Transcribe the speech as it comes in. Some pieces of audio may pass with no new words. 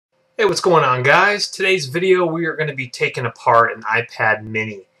Hey, what's going on, guys? Today's video we are going to be taking apart an iPad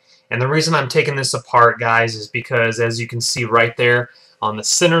mini. And the reason I'm taking this apart, guys, is because as you can see right there on the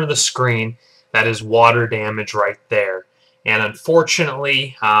center of the screen, that is water damage right there. And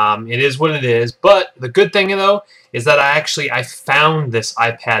unfortunately, it is what it is. But the good thing, though, is that I found this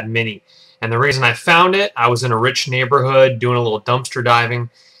iPad mini. And the reason I found it, I was in a rich neighborhood doing a little dumpster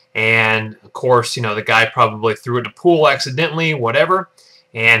diving. And, of course, you know, the guy probably threw it in a pool accidentally, whatever.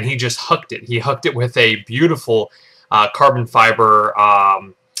 And he just hooked it. He hooked it with a beautiful carbon fiber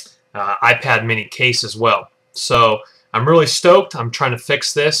iPad mini case as well. So I'm really stoked. I'm trying to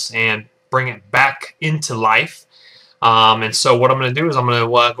fix this and bring it back into life. And so what I'm going to do is I'm going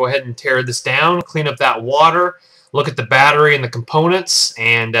to go ahead and tear this down, clean up that water, look at the battery and the components,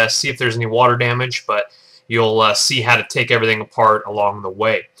 and see if there's any water damage. But you'll see how to take everything apart along the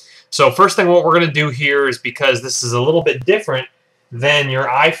way. So first thing what we're going to do here is, because this is a little bit different than your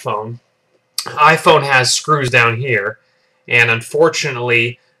iPhone. iPhone has screws down here, and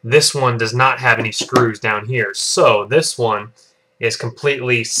unfortunately this one does not have any screws down here. So this one is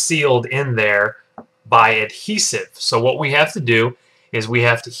completely sealed in there by adhesive. So what we have to do is we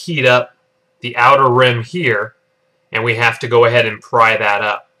have to heat up the outer rim here, and we have to go ahead and pry that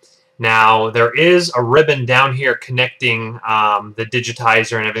up. Now, there is a ribbon down here connecting the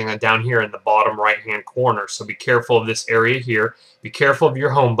digitizer and everything down here in the bottom right-hand corner. So be careful of this area here. Be careful of your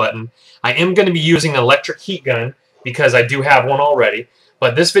home button. I am going to be using an electric heat gun because I do have one already.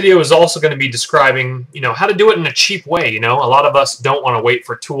 But this video is also going to be describing, you know, how to do it in a cheap way. You know, a lot of us don't want to wait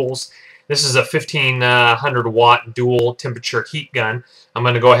for tools. This is a 1500 watt dual temperature heat gun. I'm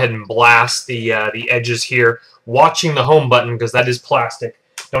going to go ahead and blast the edges here, watching the home button because that is plastic.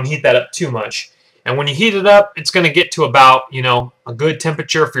 Don't heat that up too much. And when you heat it up, it's going to get to about, you know, a good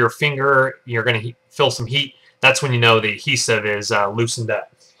temperature for your finger. You're going to feel some heat. That's when you know the adhesive is loosened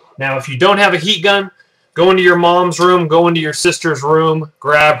up. Now, if you don't have a heat gun, go into your mom's room, go into your sister's room,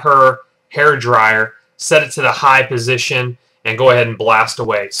 grab her hair dryer, set it to the high position, and go ahead and blast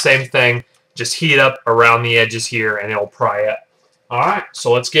away. Same thing, just heat up around the edges here, and it'll pry up. All right,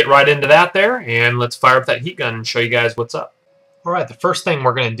 so let's get right into that there, and let's fire up that heat gun and show you guys what's up. Alright, the first thing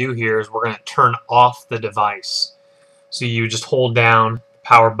we're going to do here is we're going to turn off the device. So you just hold down the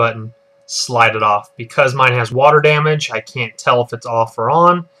power button, slide it off. Because mine has water damage, I can't tell if it's off or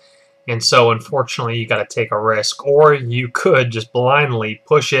on. And so unfortunately you got to take a risk. Or you could just blindly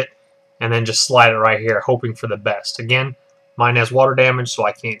push it and then just slide it right here, hoping for the best. Again, mine has water damage so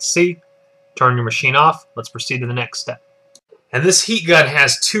I can't see. Turn your machine off. Let's proceed to the next step. And this heat gun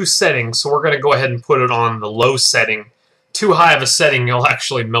has two settings, so we're going to go ahead and put it on the low setting. Too high of a setting, you'll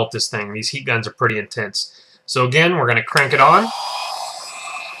actually melt this thing. These heat guns are pretty intense. So again, we're going to crank it on,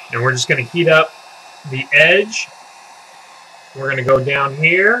 and we're just going to heat up the edge. We're going to go down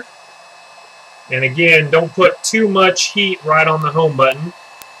here, and again, don't put too much heat right on the home button.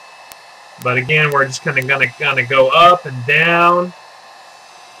 But again, we're just kind of going to go up and down.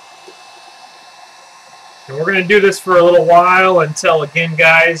 And we're going to do this for a little while until, again,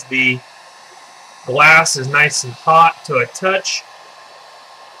 guys, the glass is nice and hot to a touch.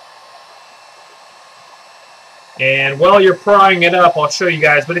 And while you're prying it up, I'll show you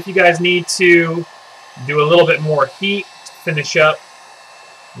guys. But if you guys need to do a little bit more heat to finish up,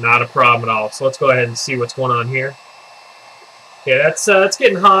 not a problem at all. So let's go ahead and see what's going on here. Okay, that's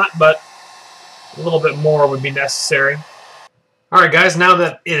getting hot, but a little bit more would be necessary. Alright guys, now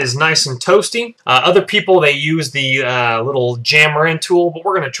that it is nice and toasty, other people, they use the little jammer in tool, but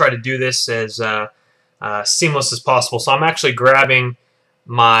we're going to try to do this as seamless as possible. So I'm actually grabbing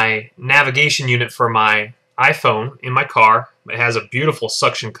my navigation unit for my iPhone in my car. It has a beautiful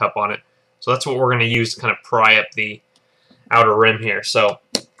suction cup on it. So that's what we're going to use to kind of pry up the outer rim here. So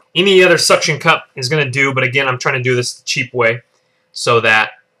any other suction cup is going to do, but again, I'm trying to do this the cheap way so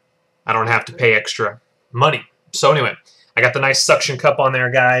that I don't have to pay extra money. So anyway, I got the nice suction cup on there,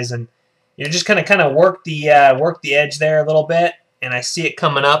 guys, and you just kind of work the edge there a little bit, and I see it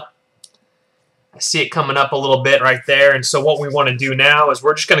coming up. I see it coming up a little bit right there, and so what we want to do now is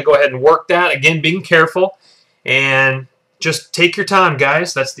we're just going to go ahead and work that. Again, being careful, and just take your time,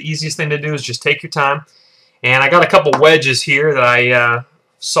 guys. That's the easiest thing to do, is just take your time. And I got a couple wedges here that I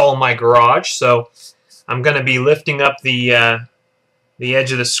saw in my garage, so I'm going to be lifting up the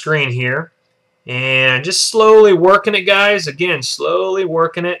edge of the screen here. And just slowly working it, guys. Again, slowly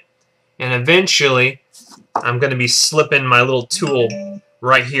working it. And eventually, I'm going to be slipping my little tool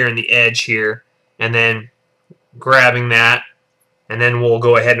right here in the edge here. And then grabbing that. And then we'll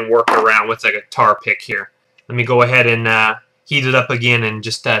go ahead and work around with like a tar pick here. Let me go aheat it up again and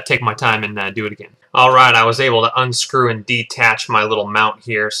just take my time and do it again. Alright, I was able to unscrew and detach my little mount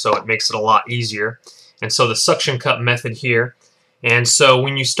here, so it makes it a lot easier. And so the suction cup method here. And so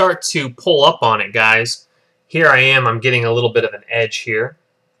when you start to pull up on it, guys, here I am, I'm getting a little bit of an edge here.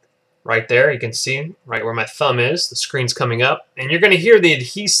 Right there, you can see right where my thumb is, the screen's coming up. And you're going to hear the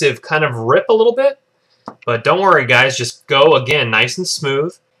adhesive kind of rip a little bit. But don't worry, guys, just go again nice and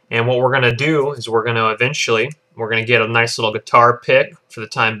smooth. And what we're going to do is we're going to get a nice little guitar pick for the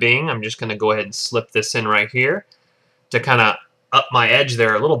time being. I'm just going to go ahead and slip this in right here to kind of up my edge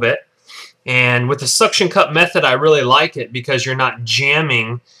there a little bit. And with the suction cup method, I really like it because you're not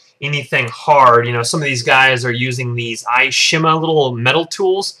jamming anything hard. You know, some of these guys are using these iShima little metal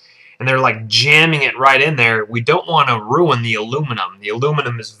tools, and they're like jamming it right in there. We don't want to ruin the aluminum. The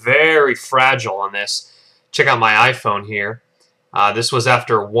aluminum is very fragile on this. Check out my iPhone here. This was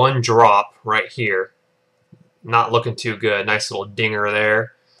after one drop right here. Not looking too good. Nice little dinger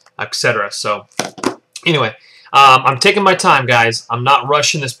there, etc. So anyway, I'm taking my time, guys. I'm not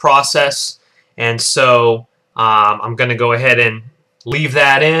rushing this process, and so I'm going to go ahead and leave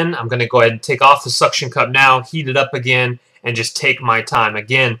that in. I'm going to go ahead and take off the suction cup now, heat it up again, and just take my time.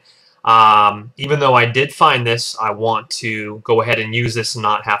 Again, even though I did find this, I want to go ahead and use this and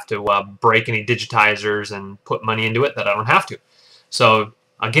not have to break any digitizers and put money into it that I don't have to. So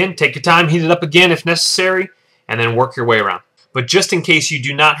again, take your time, heat it up again if necessary, and then work your way around. But just in case you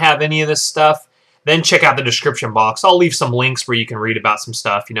do not have any of this stuff, then check out the description box. I'll leave some links where you can read about some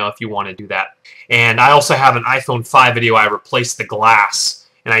stuff, you know, if you want to do that. And I also have an iPhone 5 video. I replace the glass,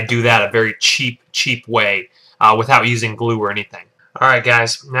 and I do that a very cheap way without using glue or anything. Alright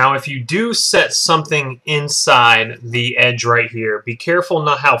guys, now if you do set something inside the edge right here, be careful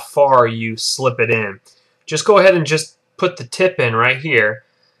not how far you slip it in. Just go ahead and just put the tip in right here,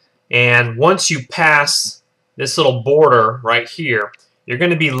 and once you pass this little border right here, you're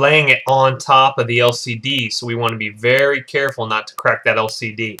going to be laying it on top of the LCD, so we want to be very careful not to crack that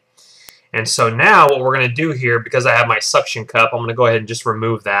LCD. And so now what we're going to do here, because I have my suction cup, I'm going to go ahead and just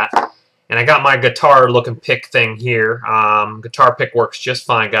remove that. And I got my guitar looking pick thing here. Guitar pick works just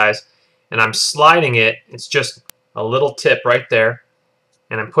fine, guys. And I'm sliding it. It's just a little tip right there.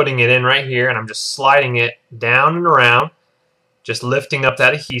 And I'm putting it in right here, and I'm just sliding it down and around, just lifting up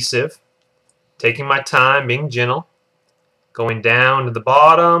that adhesive, taking my time, being gentle, going down to the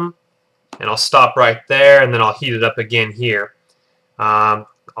bottom, and I'll stop right there, and then I'll heat it up again here. I'll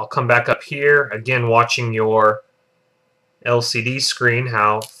come back up here, again watching your LCD screen,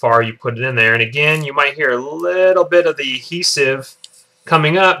 how far you put it in there. And again, you might hear a little bit of the adhesive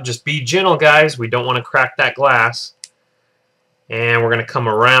coming up. Just be gentle, guys. We don't want to crack that glass. And we're going to come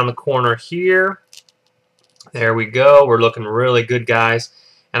around the corner here. There we go. We're looking really good, guys.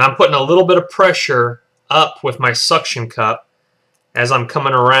 And I'm putting a little bit of pressure up with my suction cup as I'm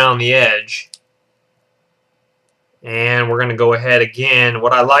coming around the edge. And we're going to go ahead again.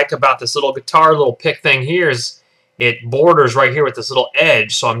 What I like about this little guitar little pick thing here is it borders right here with this little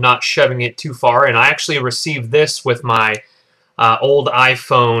edge, so I'm not shoving it too far. And I actually received this with my old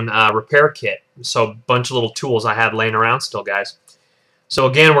iPhone repair kit. So a bunch of little tools I had laying around still, guys. So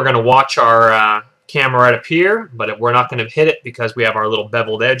again, we're going to watch our camera right up here, but we're not going to hit it because we have our little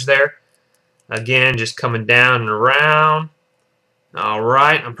beveled edge there. Again, just coming down and around.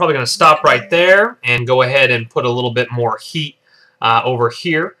 Alright, I'm probably going to stop right there and go ahead and put a little bit more heat over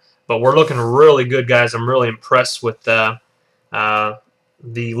here. But we're looking really good, guys. I'm really impressed with the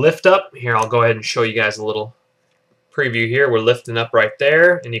lift up. Here, I'll go ahead and show you guys a little preview here. We're lifting up right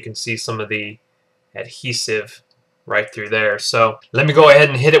there, and you can see some of the adhesive right through there. So let me go ahead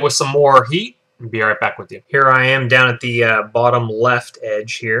and hit it with some more heat and be right back with you. Here I am down at the bottom left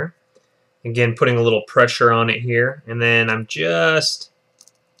edge here. Again, putting a little pressure on it here, and then I'm just,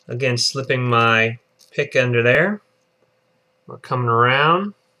 again, slipping my pick under there. We're coming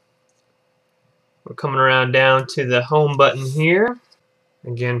around. We're coming around down to the home button here.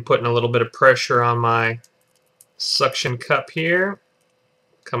 Again, putting a little bit of pressure on my suction cup here.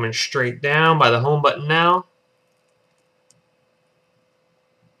 Coming straight down by the home button now.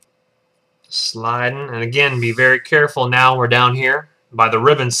 Sliding, and again, be very careful now. We're down here by the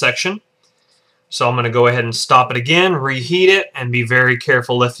ribbon section. So I'm going to go ahead and stop it again, reheat it, and be very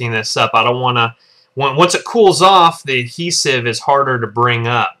careful lifting this up. I don't want to, once it cools off, the adhesive is harder to bring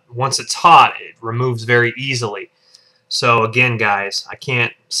up. Once it's hot, it removes very easily. So again, guys, I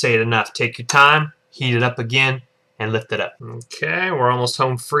can't say it enough. Take your time, heat it up again, and lift it up. Okay, we're almost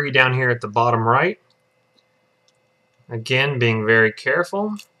home free down here at the bottom right. Again, being very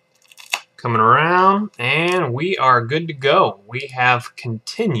careful. Coming around, and we are good to go. We have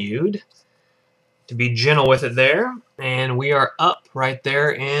continued to be gentle with it there, and we are up right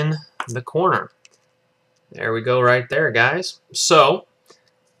there in the corner. There we go right there, guys. So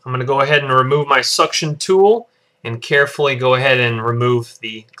I'm going to go ahead and remove my suction tool and carefully go ahead and remove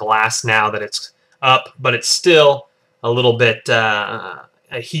the glass now that it's up, but it's still a little bit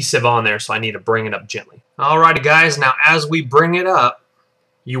adhesive on there, so I need to bring it up gently. Alrighty, guys, now as we bring it up,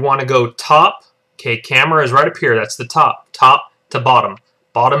 you want to go top. Okay, camera is right up here. That's the top. Top to bottom.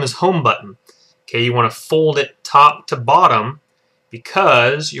 Bottom is home button. Okay, you want to fold it top to bottom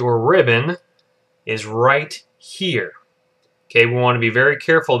because your ribbon is right here. Okay, we want to be very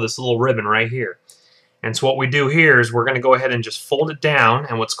careful of this little ribbon right here. And so what we do here is we're going to go ahead and just fold it down.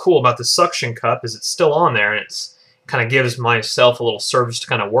 And what's cool about the suction cup is it's still on there, and it's kind of gives myself a little surface to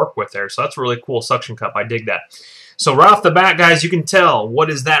kind of work with there. So that's a really cool suction cup. I dig that. So right off the bat, guys, you can tell, what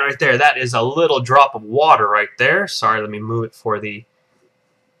is that right there? That is a little drop of water right there. Sorry, let me move it for the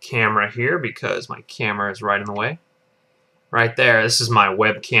camera here because my camera is right in the way. Right there. This is my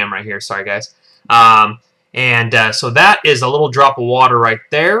webcam right here. Sorry, guys. So that is a little drop of water right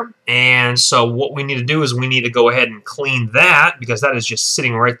there. And so what we need to do is we need to go ahead and clean that because that is just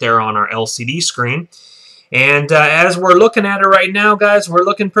sitting right there on our LCD screen. And as we're looking at it right now, guys, we're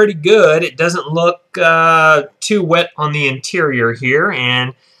looking pretty good. It doesn't look too wet on the interior here.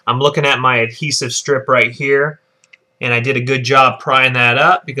 And I'm looking at my adhesive strip right here. And I did a good job prying that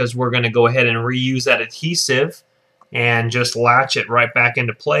up because we're going to go ahead and reuse that adhesive and just latch it right back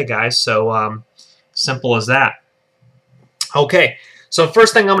into play, guys. So simple as that. Okay, so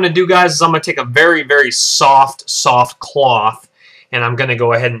first thing I'm going to do, guys, is I'm going to take a very, very soft cloth, and I'm going to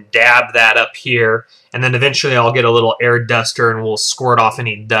go ahead and dab that up here, and then eventually I'll get a little air duster and we'll squirt off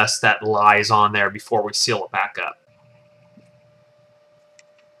any dust that lies on there before we seal it back up.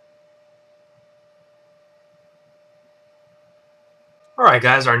 Alright,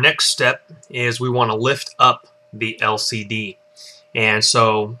 guys, our next step is we want to lift up the LCD. And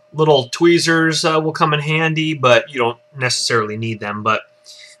so little tweezers will come in handy, but you don't necessarily need them. But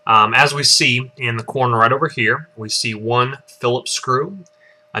as we see in the corner right over here, we see one Phillips screw,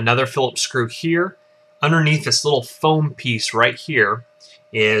 another Phillips screw here. Underneath this little foam piece right here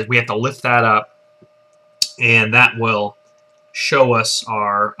is we have to lift that up, and that will show us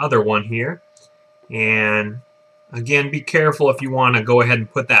our other one here. And again, be careful if you want to go ahead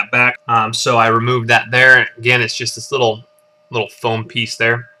and put that back. So I removed that there. Again, it's just this little foam piece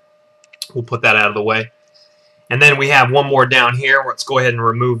there. We'll put that out of the way. And then we have one more down here. Let's go ahead and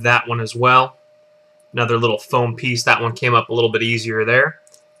remove that one as well. Another little foam piece. That one came up a little bit easier there.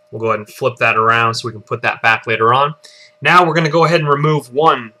 We'll go ahead and flip that around so we can put that back later on. Now we're going to go ahead and remove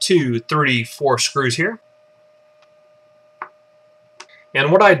 1, 2, 3, 4 screws here.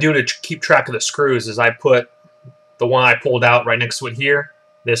 And what I do to keep track of the screws is I put the one I pulled out right next to it here.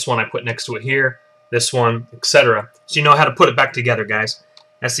 This one I put next to it here. This one, etc. So you know how to put it back together, guys.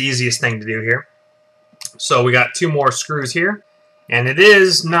 That's the easiest thing to do here. So we got 2 more screws here. And it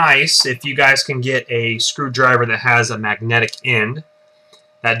is nice if you guys can get a screwdriver that has a magnetic end.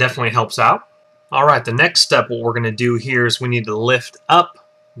 That definitely helps out. Alright, the next step, what we're going to do here is we need to lift up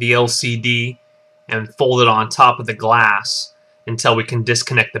the LCD and fold it on top of the glass until we can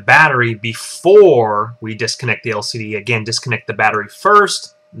disconnect the battery before we disconnect the LCD. Again, disconnect the battery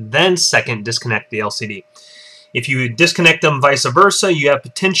first, then second disconnect the LCD. If you disconnect them vice versa, you have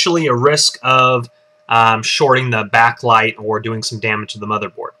potentially a risk of shorting the backlight or doing some damage to the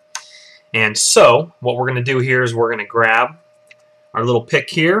motherboard. And so what we're going to do here is we're going to grab our little pick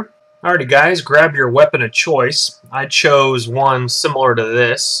here. Alrighty, guys, grab your weapon of choice. I chose one similar to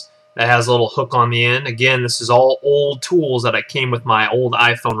this that has a little hook on the end. Again, this is all old tools that I came with my old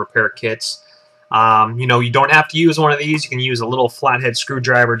iPhone repair kits. You know, you don't have to use one of these. You can use a little flathead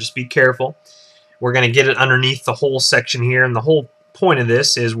screwdriver. Just be careful. We're going to get it underneath the whole section here, and the whole point of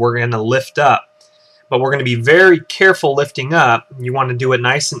this is we're going to lift up. But we're going to be very careful lifting up. You want to do it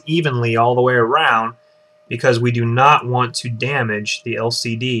nice and evenly all the way around because we do not want to damage the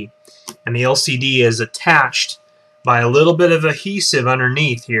LCD. And the LCD is attached by a little bit of adhesive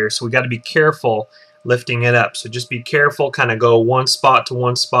underneath here, so we got to be careful lifting it up. So just be careful, kind of go one spot to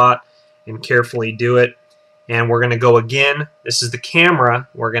one spot and carefully do it. And we're going to go again. This is the camera.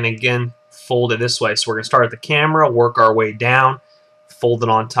 We're going to again fold it this way. So we're going to start at the camera, work our way down, fold it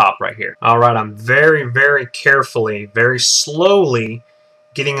on top right here. Alright, I'm very, very carefully, very slowly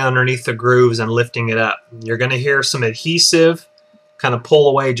getting underneath the grooves and lifting it up. You're going to hear some adhesive kind of pull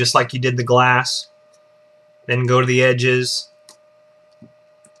away just like you did the glass. Then go to the edges.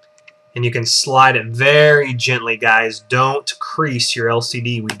 And you can slide it very gently, guys. Don't crease your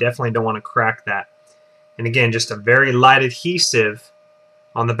LCD. We definitely don't want to crack that. And again, just a very light adhesive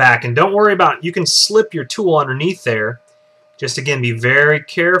on the back. And don't worry about, you can slip your tool underneath there. Just again, be very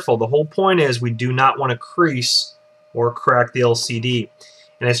careful. The whole point is we do not want to crease or crack the LCD.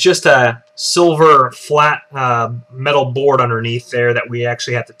 And it's just a silver flat metal board underneath there that we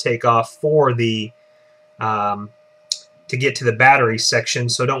actually have to take off for the to get to the battery section.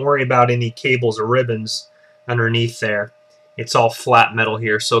 So don't worry about any cables or ribbons underneath there. It's all flat metal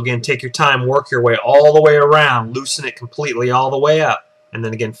here. So again, take your time, work your way all the way around, loosen it completely all the way up, and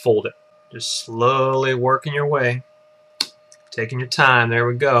then again fold it. Just slowly working your way. Taking your time. There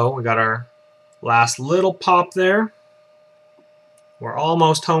we go. We got our last little pop there. We're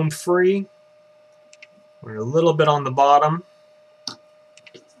almost home free. We're a little bit on the bottom.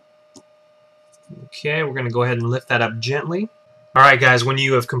 Okay, we're going to go ahead and lift that up gently. Alright guys, when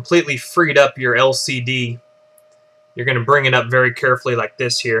you have completely freed up your LCD, you're going to bring it up very carefully like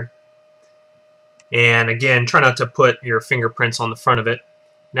this here. And again, try not to put your fingerprints on the front of it.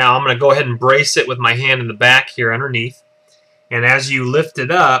 Now I'm going to go ahead and brace it with my hand in the back here underneath. And as you lift it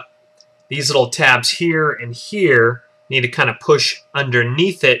up, these little tabs here and here need to kind of push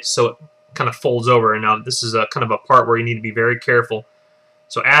underneath it so it kind of folds over. And now this is a kind of a part where you need to be very careful.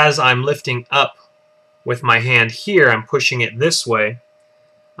 So as I'm lifting up with my hand here, I'm pushing it this way.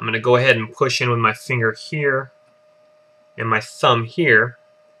 I'm going to go ahead and push in with my finger here and my thumb here.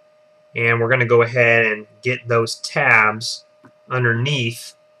 And we're going to go ahead and get those tabs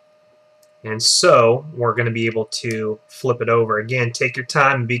underneath. And so we're going to be able to flip it over. Again, take your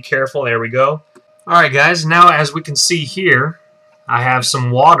time and be careful. There we go. Alright guys, now as we can see here, I have some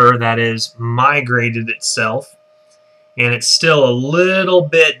water that has migrated itself. And it's still a little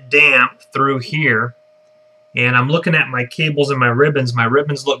bit damp through here. And I'm looking at my cables and my ribbons. My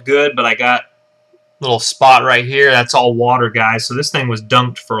ribbons look good, but I got a little spot right here. That's all water, guys. So this thing was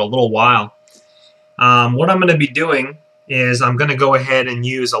dumped for a little while. What I'm going to be doing is I'm going to go ahead and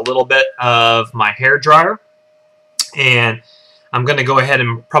use a little bit of my hair dryer. And I'm going to go ahead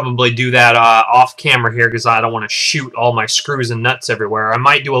and probably do that off camera here because I don't want to shoot all my screws and nuts everywhere. I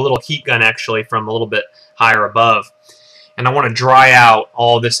might do a little heat gun actually from a little bit higher above. And I want to dry out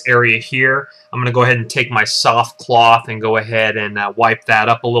all this area here. I'm going to go ahead and take my soft cloth and go ahead and wipe that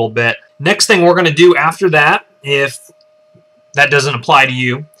up a little bit. Next thing we're going to do after that, if that doesn't apply to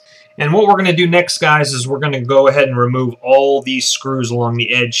you, and what we're going to do next, guys, is we're going to go ahead and remove all these screws along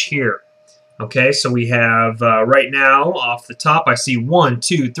the edge here. Okay, so we have right now off the top, I see 1,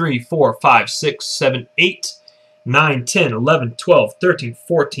 2, 3, 4, 5, 6, 7, 8, 9, 10, 11, 12, 13,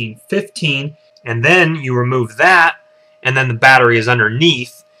 14, 15, and then you remove that, and then the battery is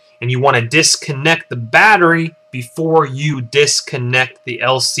underneath, and you want to disconnect the battery before you disconnect the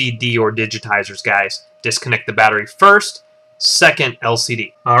LCD or digitizers, guys. Disconnect the battery first, second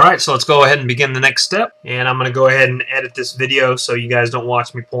LCD. Alright, so let's go ahead and begin the next step, and I'm going to go ahead and edit this video so you guys don't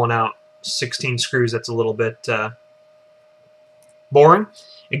watch me pulling out 16 screws. That's a little bit boring.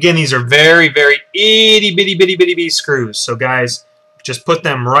 Again, these are very, very itty bitty bitty bitty bitty screws. So guys, just put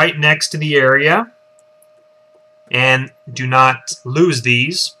them right next to the area and do not lose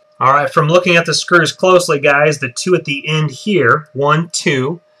these. Alright, from looking at the screws closely, guys, the two at the end here, 1,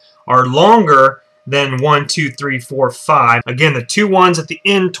 2, are longer than 1, 2, 3, 4, 5. Again, the two ones at the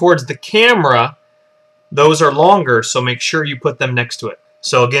end towards the camera, those are longer, so make sure you put them next to it.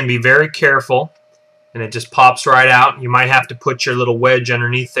 So again, be very careful, and it just pops right out. You might have to put your little wedge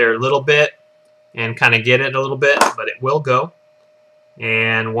underneath there a little bit and kind of get it a little bit, but it will go.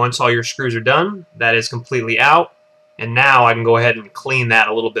 And once all your screws are done, that is completely out. And now I can go ahead and clean that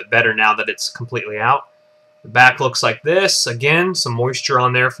a little bit better now that it's completely out. The back looks like this. Again, some moisture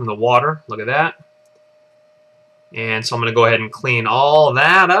on there from the water. Look at that. And so I'm going to go ahead and clean all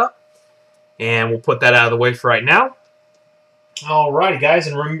that up. And we'll put that out of the way for right now. Alrighty, guys.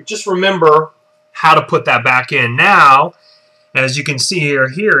 And just remember how to put that back in. Now, as you can see here,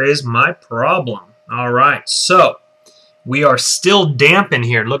 here is my problem. Alright, so we are still damp in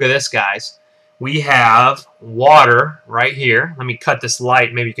here. Look at this, guys. We have water right here. Let me cut this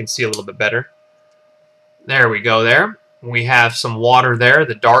light. Maybe you can see a little bit better. There we go there. We have some water there,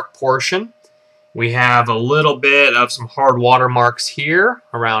 the dark portion. We have a little bit of some hard water marks here,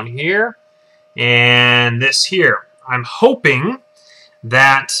 around here, and this here. I'm hoping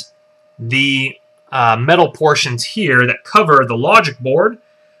that the metal portions here that cover the logic board,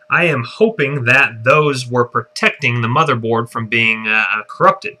 I am hoping that those were protecting the motherboard from being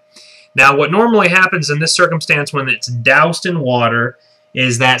corrupted. Now, what normally happens in this circumstance when it's doused in water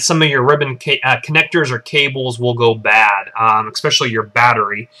is that some of your ribbon connectors or cables will go bad, especially your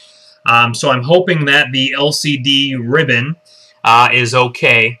battery. So I'm hoping that the LCD ribbon is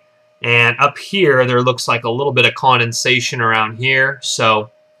okay. And up here, there looks like a little bit of condensation around here.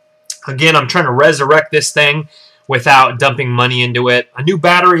 So again, I'm trying to resurrect this thing without dumping money into it. A new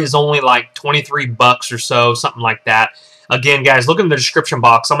battery is only like 23 bucks or so, something like that. Again, guys, look in the description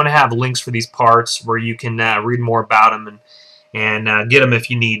box. I'm going to have links for these parts where you can read more about them and get them if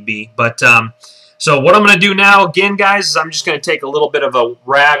you need be. But so what I'm going to do now, again, guys, is I'm just going to take a little bit of a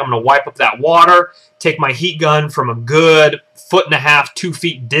rag. I'm going to wipe up that water, take my heat gun from a good 1.5 to 2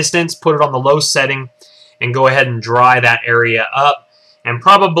 feet distance, put it on the low setting, and go ahead and dry that area up. And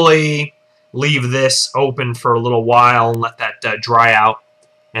probably leave this open for a little while and let that dry out.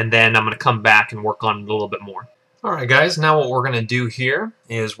 And then I'm going to come back and work on it a little bit more. Alright guys, now what we're going to do here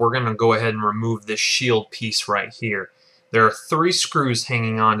is we're going to go ahead and remove this shield piece right here. There are 3 screws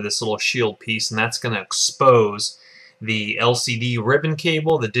hanging onto this little shield piece, and that's going to expose the LCD ribbon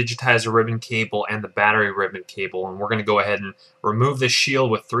cable, the Digitizer ribbon cable, and the battery ribbon cable. And we're going to go ahead and remove this shield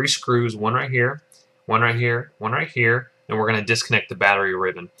with 3 screws, one right here, one right here, one right here, and we're going to disconnect the battery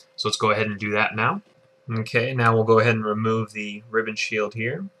ribbon. So let's go ahead and do that now. Okay, now we'll go ahead and remove the ribbon shield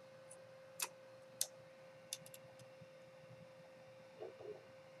here.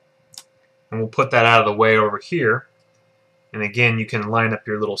 And we'll put that out of the way over here. And again, you can line up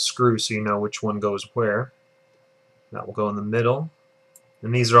your little screw so you know which one goes where. That will go in the middle.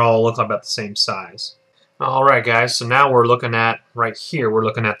 And these are all look about the same size. Alright guys, so now we're looking at, right here, we're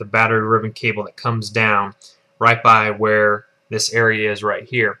looking at the battery ribbon cable that comes down right by where this area is right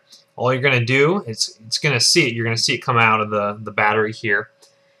here. All you're going to do, it's going to see it, you're going to see it come out of the battery here.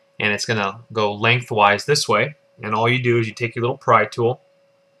 And it's going to go lengthwise this way. And all you do is you take your little pry tool,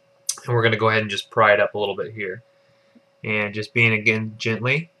 and we're going to go ahead and just pry it up a little bit here. And just being again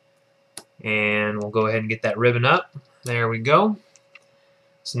gently. And we'll go ahead and get that ribbon up. There we go.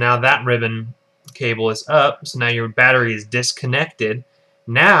 So now that ribbon cable is up. So now your battery is disconnected.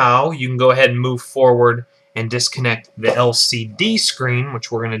 Now you can go ahead and move forward and disconnect the LCD screen,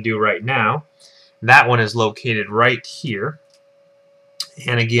 which we're going to do right now. That one is located right here.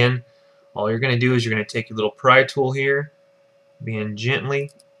 And again, all you're going to do is you're going to take your little pry tool here, being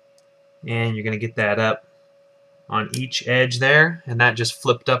gently, and you're going to get that up on each edge there, and that just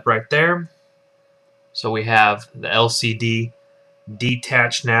flipped up right there. So we have the LCD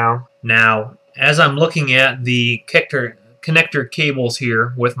detached now. Now, as I'm looking at the connector cables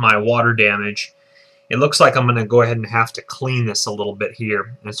here with my water damage, it looks like I'm going to go ahead and have to clean this a little bit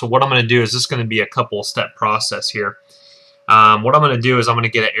here. And so what I'm going to do is this is going to be a couple step process here. What I'm going to do is I'm going to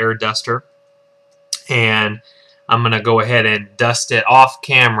get an air duster, and I'm going to go ahead and dust it off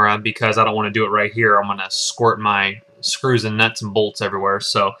camera because I don't want to do it right here. I'm going to squirt my screws and nuts and bolts everywhere.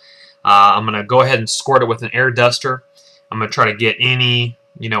 So I'm going to go ahead and squirt it with an air duster. I'm going to try to get any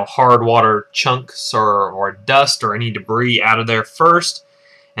hard water chunks or dust or any debris out of there first,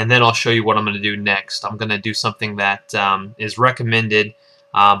 and then I'll show you what I'm going to do next. I'm going to do something that is recommended,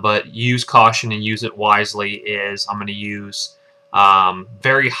 but use caution and use it wisely. Is I'm going to use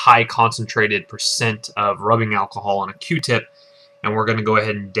very high concentrated % of rubbing alcohol on a Q-tip, and we're going to go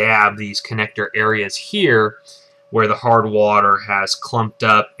ahead and dab these connector areas here where the hard water has clumped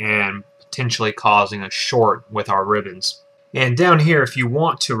up and potentially causing a short with our ribbons. And down here, if you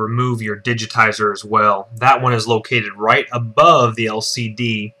want to remove your digitizer as well, that one is located right above the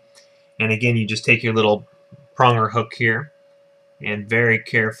LCD. And again, you just take your little pronger hook here and very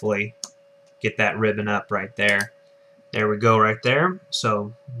carefully get that ribbon up right there. There we go right there.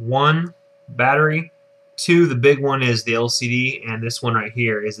 So 1, battery, 2, the big one is the LCD, and this one right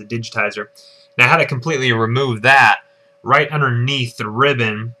here is the digitizer. Now how to completely remove that, right underneath the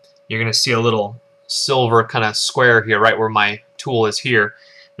ribbon, you're going to see a little silver kind of square here, right where my tool is here.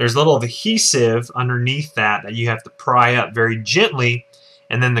 There's a little adhesive underneath that you have to pry up very gently,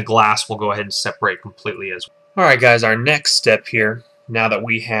 and then the glass will go ahead and separate completely as well. Alright guys, our next step here, now that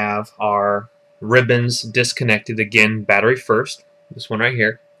we have our ribbons disconnected, again, battery first, this one right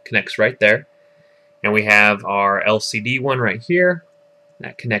here connects right there, and we have our LCD one right here,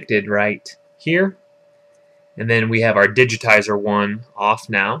 that connected right here, and then we have our digitizer one off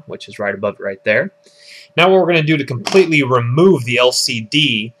now, which is right above it right there. Now what we're going to do to completely remove the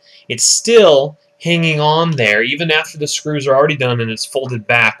LCD, it's still hanging on there even after the screws are already done and it's folded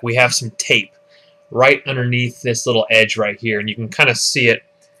back. We have some tape right underneath this little edge right here, and you can kind of see it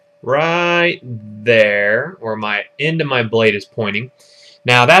right there where my end of my blade is pointing.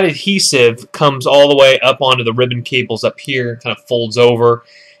 Now that adhesive comes all the way up onto the ribbon cables up here, kind of folds over,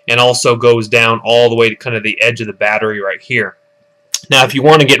 and also goes down all the way to kind of the edge of the battery right here. Now if you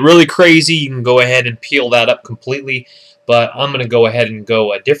want to get really crazy, you can go ahead and peel that up completely, but I'm going to go ahead and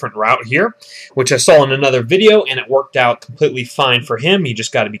go a different route here, which I saw in another video, and it worked out completely fine for him. You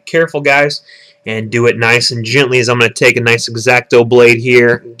just got to be careful, guys, and do it nice and gently. As I'm going to take a nice X-Acto blade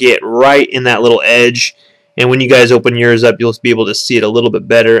here, get right in that little edge, And when you guys open yours up, you'll be able to see it a little bit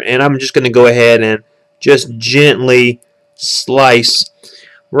better. And I'm just going to go ahead and just gently slice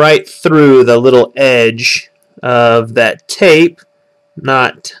right through the little edge of that tape,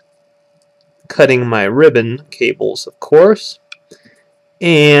 not cutting my ribbon cables, of course.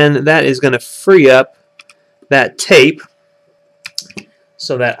 And that is going to free up that tape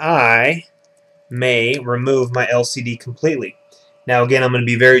so that I may remove my LCD completely. Now again, I'm going to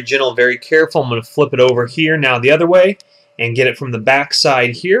be very gentle, very careful. I'm going to flip it over here now the other way and get it from the back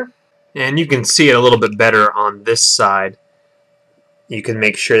side here. And you can see it a little bit better on this side. You can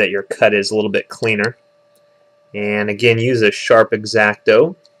make sure that your cut is a little bit cleaner. And again, use a sharp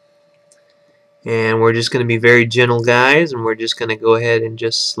X-Acto. And we're just going to be very gentle, guys, and we're just going to go ahead and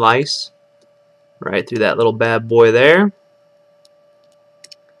just slice right through that little bad boy there.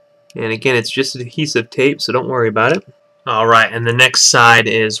 And again, it's just adhesive tape, so don't worry about it. Alright, and the next side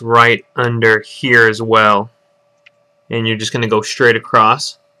is right under here as well. And you're just going to go straight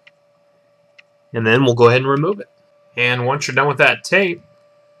across. And then we'll go ahead and remove it. And once you're done with that tape,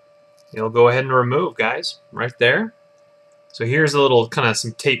 you'll go ahead and remove, guys, right there. So here's a little kind of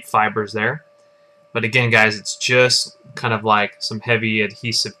some tape fibers there. But again, guys, it's just kind of like some heavy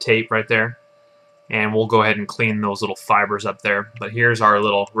adhesive tape right there. And we'll go ahead and clean those little fibers up there. But here's our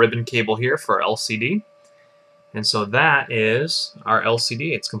little ribbon cable here for our LCD. And so that is our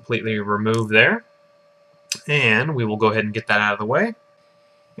LCD. It's completely removed there. And we will go ahead and get that out of the way.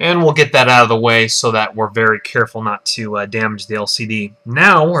 And we'll get that out of the way so that we're very careful not to damage the LCD.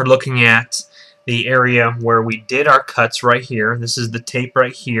 Now we're looking at the area where we did our cuts right here. This is the tape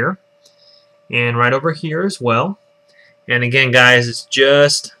right here. And right over here as well. And again, guys, it's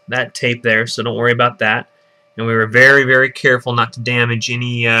just that tape there, so don't worry about that. And we were very, very careful not to damage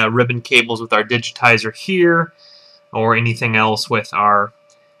any ribbon cables with our digitizer here or anything else with our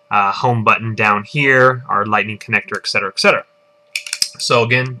home button down here, our lightning connector, etc., etc. So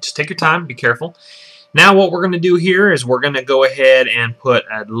again, just take your time, be careful. Now what we're going to do here is we're going to go ahead and put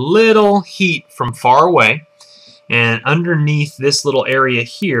a little heat from far away. And underneath this little area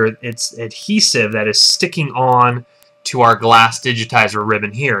here, it's adhesive that is sticking on to our glass digitizer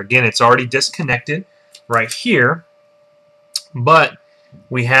ribbon here. Again, it's already disconnected right here, but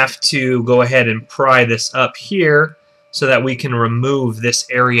we have to go ahead and pry this up here so that we can remove this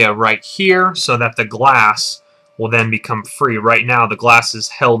area right here so that the glass will then become free. Right now, the glass is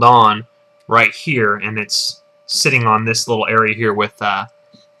held on right here, and it's sitting on this little area here with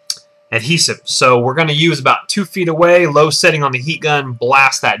adhesive. So we're going to use about 2 feet away, low setting on the heat gun,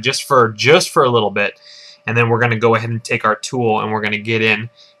 blast that just for a little bit, and then we're going to go ahead and take our tool and we're going to get in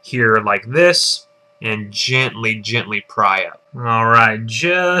here like this and gently pry up. Alright,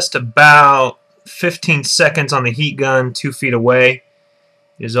 just about 15 seconds on the heat gun, 2 feet away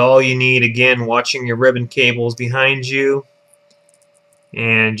is all you need. Again, watching your ribbon cables behind you.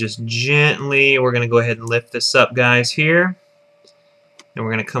 And just gently, we're going to go ahead and lift this up, guys, here. And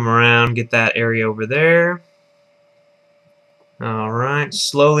we're going to come around, get that area over there. Alright,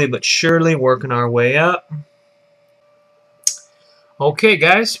 slowly but surely working our way up. Okay,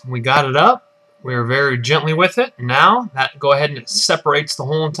 guys, we got it up. We're very gently with it. Now, that go ahead and it separates the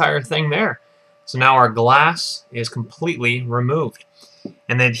whole entire thing there. So now our glass is completely removed.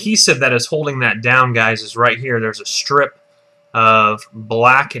 And the adhesive that is holding that down, guys, is right here. There's a strip of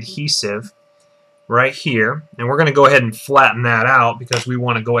black adhesive right here. And we're going to go ahead and flatten that out because we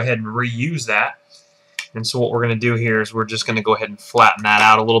want to go ahead and reuse that. And so what we're going to do here is we're just going to go ahead and flatten that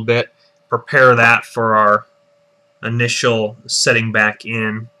out a little bit. Prepare that for our initial setting back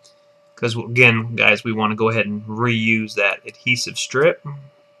in. Because again, guys, we want to go ahead and reuse that adhesive strip.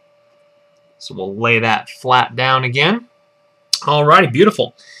 So we'll lay that flat down again. Alrighty,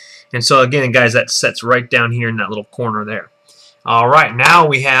 beautiful. And so again, guys, that sets right down here in that little corner there. Alright, now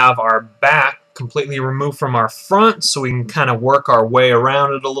we have our back completely removed from our front, so we can kind of work our way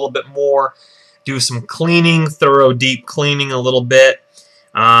around it a little bit more, do some cleaning, thorough deep cleaning a little bit.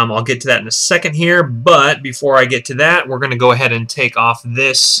 I'll get to that in a second here, but before I get to that, we're going to go ahead and take off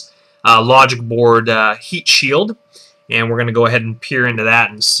this logic board heat shield. And we're going to go ahead and peer into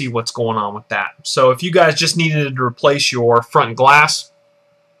that and see what's going on with that. So if you guys just needed to replace your front glass,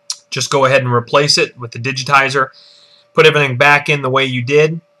 just go ahead and replace it with the digitizer. Put everything back in the way you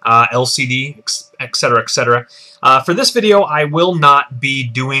did, LCD, etc., etc. For this video, I will not be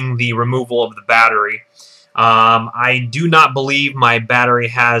doing the removal of the battery. I do not believe my battery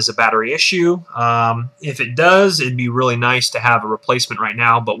has a battery issue. If it does, it'd be really nice to have a replacement right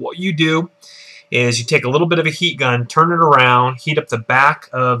now. But what you do is you take a little bit of a heat gun, turn it around, heat up the back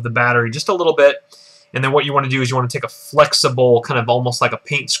of the battery just a little bit, And then what you want to do is you want to take a flexible, kind of almost like a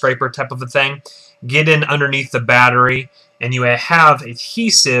paint scraper type of a thing, get in underneath the battery, and you have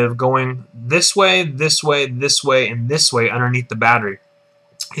adhesive going this way, this way, this way, and this way underneath the battery.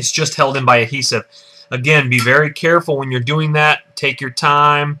 It's just held in by adhesive. Again, be very careful when you're doing that. Take your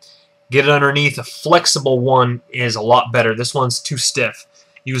time. Get it underneath. A flexible one is a lot better. This one's too stiff.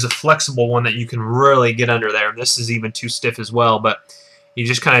 Use a flexible one that you can really get under there. This is even too stiff as well, but you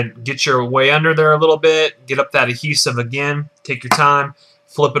just kind of get your way under there a little bit, get up that adhesive again, take your time,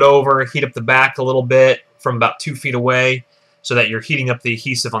 flip it over, heat up the back a little bit from about 2 feet away so that you're heating up the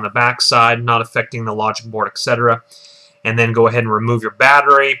adhesive on the back side, not affecting the logic board, etc. And then go ahead and remove your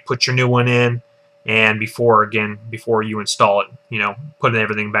battery, put your new one in, and before you install it, put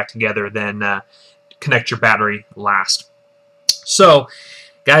everything back together, then connect your battery last. So,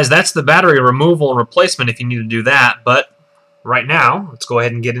 guys, that's the battery removal and replacement if you need to do that, but right now, let's go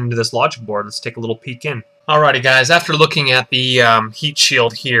ahead and get into this logic board. Let's take a little peek in. Alrighty, guys, after looking at the heat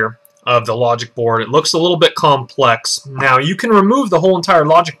shield here of the logic board, it looks a little bit complex. Now, you can remove the whole entire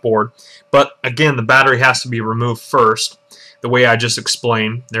logic board, but again, the battery has to be removed first. The way I just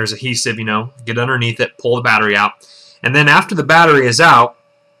explained, there's adhesive, get underneath it, pull the battery out. And then after the battery is out,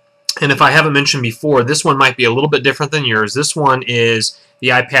 and if I haven't mentioned before, this one might be a little bit different than yours. This one is the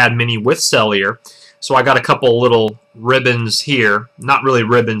iPad mini with cellular. So I got a couple little ribbons here, not really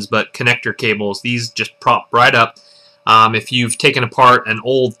ribbons, but connector cables. These just prop right up. If you've taken apart an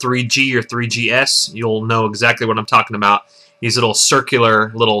old 3G or 3GS, you'll know exactly what I'm talking about. These little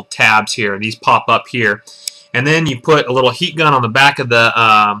circular little tabs here. These pop up here, and then you put a little heat gun on the back of the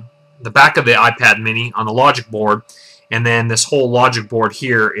iPad mini on the logic board, and then this whole logic board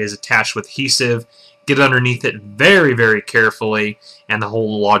here is attached with adhesive. Get underneath it very, very carefully, and the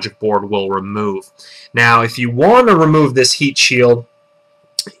whole logic board will remove. Now, if you want to remove this heat shield,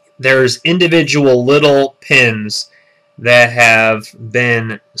 there's individual little pins that have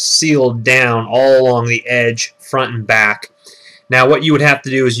been sealed down all along the edge, front and back. Now, what you would have to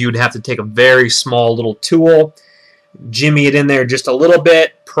do is you would have to take a very small little tool, jimmy it in there just a little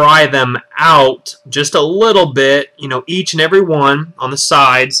bit, pry them out just a little bit, each and every one on the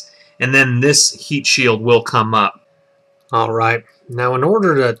sides, and then this heat shield will come up. Alright, now in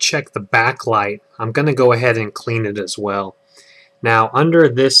order to check the backlight, I'm going to go ahead and clean it as well. Now under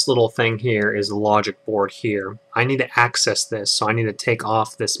this little thing here is the logic board here. I need to access this, so I need to take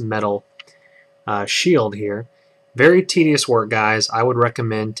off this metal shield here. Very tedious work, guys. I would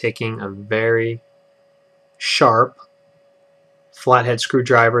recommend taking a very sharp flathead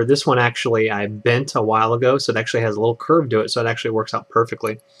screwdriver. This one actually I bent a while ago, so it actually has a little curve to it, so it actually works out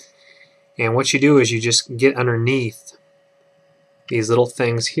perfectly. And what you do is you just get underneath these little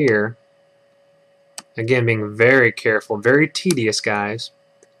things here. Again, being very careful, very tedious, guys.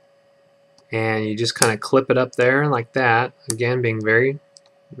 And you just kind of clip it up there like that. Again, being very,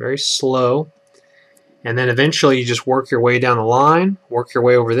 very slow. And then eventually you just work your way down the line, work your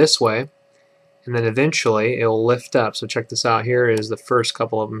way over this way, and then eventually it will lift up. So check this out. Here is the first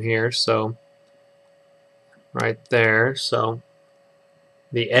couple of them here. So right there. So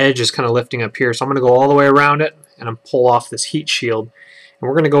the edge is kind of lifting up here. So I'm going to go all the way around it and I'm pull off this heat shield. And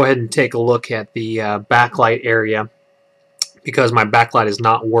we're going to go ahead and take a look at the backlight area because my backlight is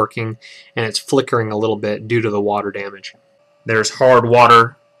not working and it's flickering a little bit due to the water damage. There's hard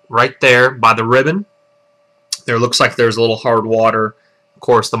water right there by the ribbon. There looks like there's a little hard water. Of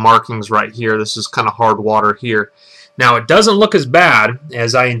course, the markings right here. This is kind of hard water here. Now, it doesn't look as bad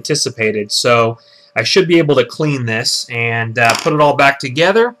as I anticipated, so I should be able to clean this and put it all back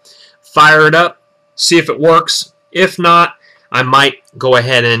together, fire it up, see if it works. If not, I might go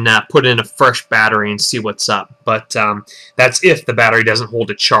ahead and put in a fresh battery and see what's up. But that's if the battery doesn't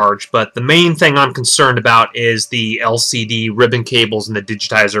hold a charge. But the main thing I'm concerned about is the LCD ribbon cables and the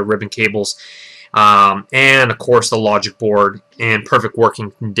Digitizer ribbon cables. And of course the logic board in perfect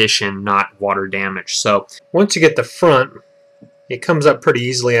working condition, not water damage. So once you get the front, it comes up pretty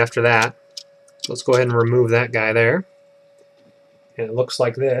easily after that. So let's go ahead and remove that guy there. And it looks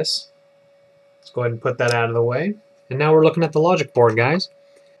like this. Let's go ahead and put that out of the way. And now we're looking at the logic board, guys.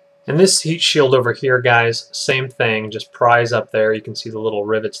 And this heat shield over here, guys, same thing, just pries up there. You can see the little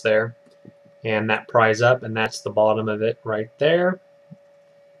rivets there. And that pries up, and that's the bottom of it right there.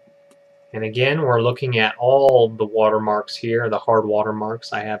 And again, we're looking at all the watermarks here, the hard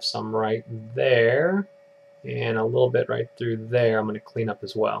watermarks. I have some right there, and a little bit right through there. I'm going to clean up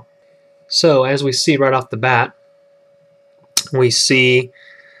as well. So, as we see right off the bat, we see,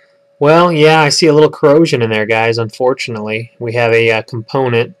 well, yeah, I see a little corrosion in there, guys, unfortunately. We have a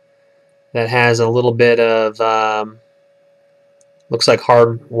component that has a little bit of Looks like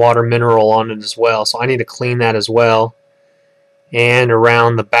hard water mineral on it as well, so I need to clean that as well. And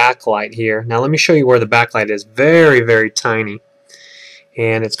around the backlight here. Now let me show you where the backlight is. Very, very tiny.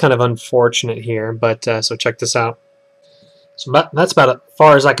 And it's kind of unfortunate here, but so check this out. So that's about as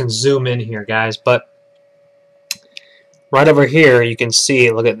far as I can zoom in here, guys. But right over here, you can see,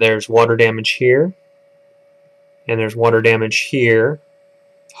 look at, there's water damage here. And there's water damage here.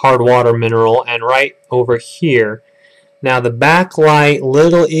 Hard water mineral. And right over here. Now the backlight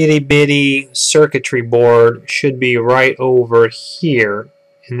little itty bitty circuitry board should be right over here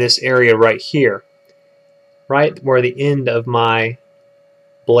in this area right here, right where the end of my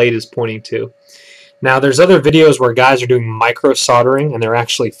blade is pointing to. Now there's other videos where guys are doing micro soldering and they're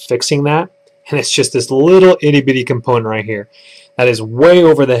actually fixing that, and it's just this little itty bitty component right here that is way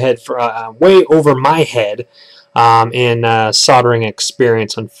over the head, way over my head. In soldering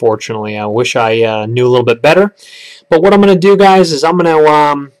experience, unfortunately. I wish I knew a little bit better. But what I'm going to do, guys, is I'm going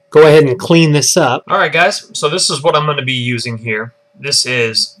to go ahead and clean this up. Alright, guys, so this is what I'm going to be using here. This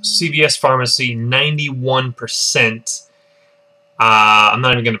is CVS Pharmacy 91%. I'm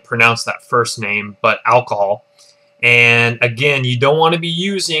not even going to pronounce that first name, but alcohol. And again, you don't want to be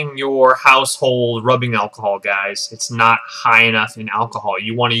using your household rubbing alcohol, guys. It's not high enough in alcohol.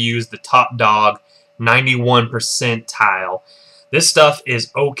 You want to use the top dog 91% tile. This stuff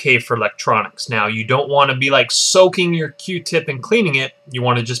is okay for electronics. Now, you don't want to be like soaking your Q-tip and cleaning it. You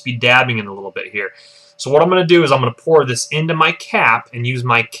want to just be dabbing it a little bit here. So what I'm going to do is I'm going to pour this into my cap and use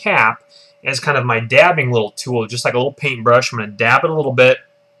my cap as kind of my dabbing little tool, just like a little paintbrush. I'm going to dab it a little bit,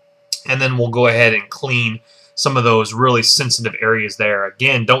 and then we'll go ahead and clean some of those really sensitive areas there.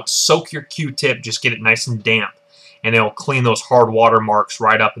 Again, don't soak your Q-tip, just get it nice and damp, and it'll clean those hard water marks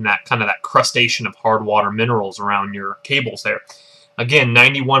right up in that kind of that crustation of hard water minerals around your cables there. Again,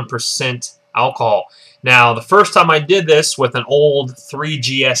 91% alcohol. Now, the first time I did this with an old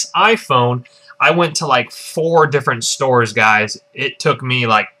 3GS iPhone, I went to like 4 different stores, guys. It took me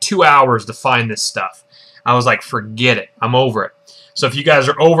like 2 hours to find this stuff. I was like, forget it. I'm over it. So if you guys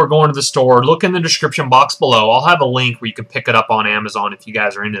are over going to the store, look in the description box below. I'll have a link where you can pick it up on Amazon if you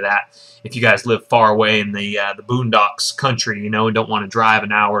guys are into that. If you guys live far away in the boondocks country, you know, and don't want to drive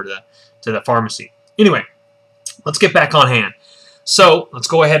an hour to the pharmacy. Anyway, let's get back on hand. So let's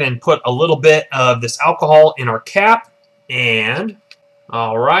go ahead and put a little bit of this alcohol in our cap. And,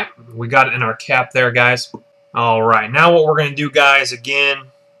 all right, we got it in our cap there, guys. All right, now what we're going to do, guys, again,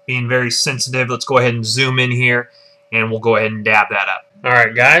 being very sensitive, let's go ahead and zoom in here, and we'll go ahead and dab that up. All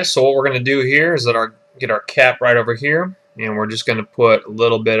right, guys, so what we're going to do here is get our cap right over here, and we're just going to put a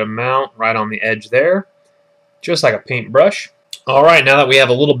little bit of amount right on the edge there, just like a paintbrush. All right, now that we have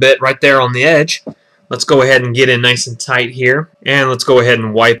a little bit right there on the edge, let's go ahead and get in nice and tight here, and let's go ahead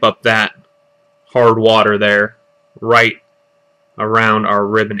and wipe up that hard water there right around our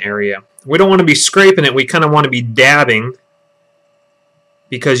ribbon area. We don't want to be scraping it, we kind of want to be dabbing,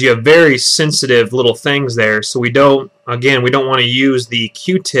 because you have very sensitive little things there. So we don't want to use the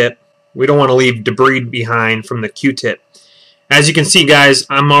Q-tip. We don't want to leave debris behind from the Q-tip. As you can see, guys,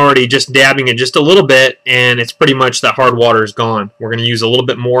 I'm already just dabbing it just a little bit, and it's pretty much that hard water is gone. We're going to use a little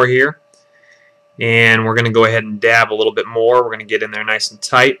bit more here, and we're going to go ahead and dab a little bit more. We're going to get in there nice and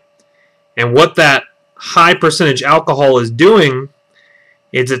tight. And what that high percentage alcohol is doing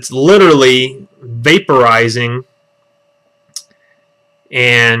is it's literally vaporizing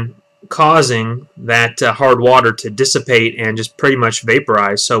and causing that hard water to dissipate and just pretty much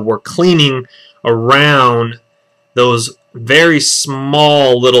vaporize. So we're cleaning around those very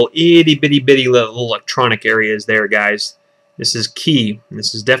small little itty bitty little electronic areas there, guys. This is key.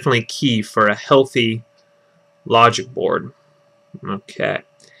 This is definitely key for a healthy logic board. Okay.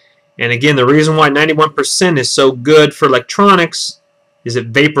 And again, the reason why 91% is so good for electronics is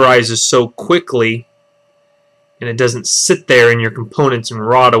it vaporizes so quickly, and it doesn't sit there in your components and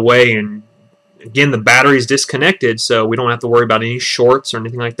rot away. And again, the battery is disconnected, so we don't have to worry about any shorts or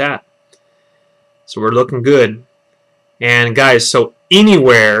anything like that. So we're looking good. And guys, so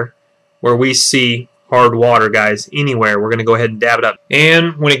anywhere where we see hard water, guys, anywhere, we're going to go ahead and dab it up.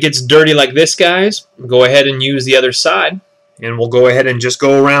 And when it gets dirty like this, guys, go ahead and use the other side. And we'll go ahead and just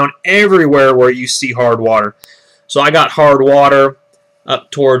go around everywhere where you see hard water. So I got hard water up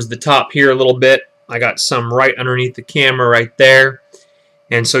towards the top here a little bit. I got some right underneath the camera right there.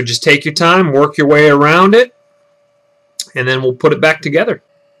 And so just take your time, work your way around it, and then we'll put it back together.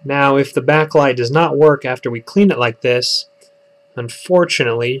 Now, if the backlight does not work after we clean it like this,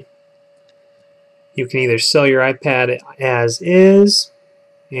 unfortunately, you can either sell your iPad as is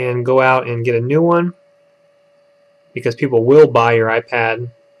and go out and get a new one, because people will buy your iPad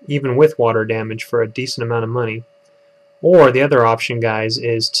even with water damage for a decent amount of money. Or the other option, guys,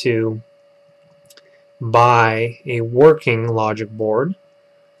 is to buy a working logic board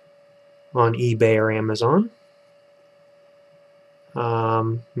on eBay or Amazon.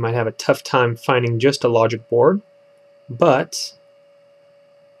 You might have a tough time finding just a logic board,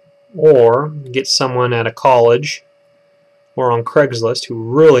 or get someone at a college or on Craigslist who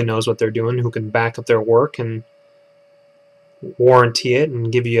really knows what they're doing, who can back up their work and warranty it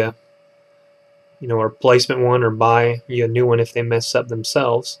and give you a replacement one, or buy you a new one if they mess up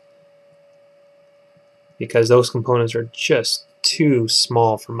themselves, because those components are just too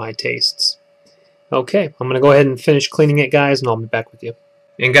small for my tastes. Okay, I'm going to go ahead and finish cleaning it, guys, and I'll be back with you.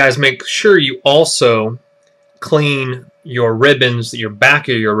 And guys, make sure you also clean your ribbons, your back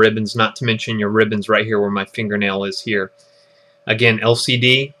of your ribbons, not to mention your ribbons right here where my fingernail is here. Again,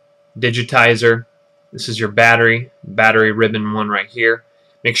 LCD, digitizer, this is your battery ribbon one right here.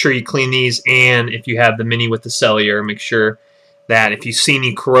 Make sure you clean these, and if you have the mini with the cellular, make sure that if you see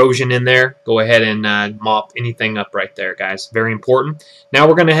any corrosion in there, go ahead and mop anything up right there, guys. Very important. Now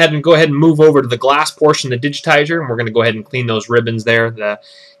we're going to go ahead and move over to the glass portion of the digitizer, and we're going to go ahead and clean those ribbons there, the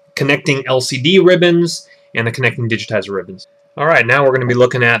connecting LCD ribbons and the connecting digitizer ribbons. Alright, now we're going to be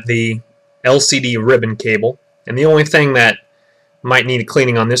looking at the LCD ribbon cable, and the only thing that might need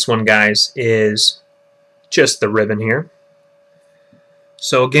cleaning on this one, guys, is just the ribbon here.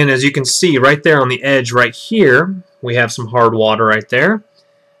 So again, as you can see right there on the edge right here, we have some hard water right there.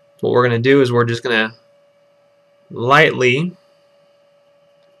 So what we're going to do is we're just going to lightly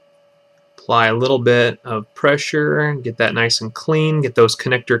apply a little bit of pressure, get that nice and clean, get those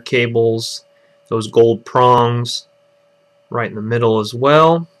connector cables, those gold prongs right in the middle as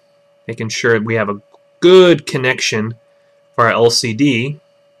well, making sure we have a good connection for our LCD,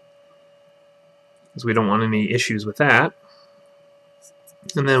 because we don't want any issues with that.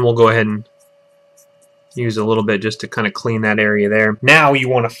 And then we'll go ahead and use a little bit just to kind of clean that area there. Now you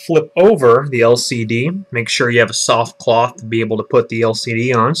want to flip over the LCD. Make sure you have a soft cloth to be able to put the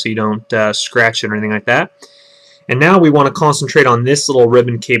LCD on so you don't scratch it or anything like that. And now we want to concentrate on this little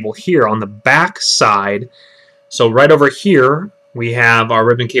ribbon cable here on the back side. So right over here we have our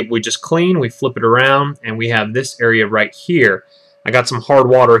ribbon cable we just cleaned. We flip it around and we have this area right here. I got some hard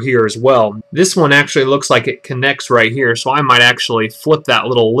water here as well. This one actually looks like it connects right here, so I might actually flip that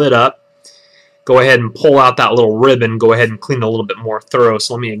little lid up, go ahead and pull out that little ribbon, go ahead and clean it a little bit more thorough.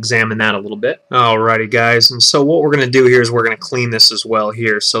 So let me examine that a little bit. Alrighty, guys, and so what we're going to do here is we're going to clean this as well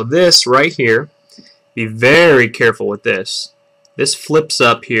here. So this right here, be very careful with this. This flips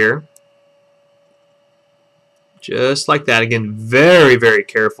up here, just like that. Again, very, very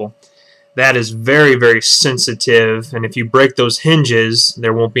careful. That is very, very sensitive, and if you break those hinges,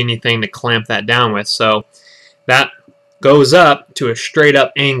 there won't be anything to clamp that down with. So that goes up to a straight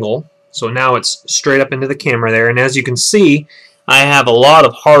up angle. So now it's straight up into the camera there, and as you can see, I have a lot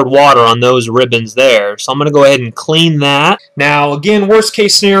of hard water on those ribbons there. So I'm going to go ahead and clean that. Now again, worst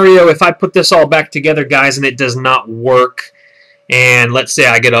case scenario, if I put this all back together, guys, and it does not work, and let's say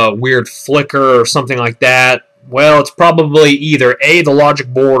I get a weird flicker or something like that, well, it's probably either A, the logic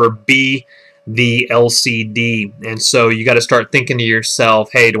board, or B, the LCD. And so you got to start thinking to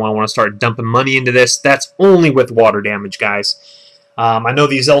yourself, hey, do I want to start dumping money into this? That's only with water damage, guys. I know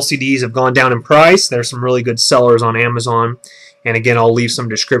these LCDs have gone down in price. There's some really good sellers on Amazon. And again, I'll leave some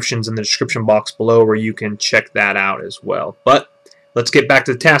descriptions in the description box below where you can check that out as well. But let's get back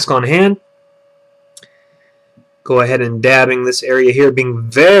to the task on hand. Go ahead and dabbing this area here, being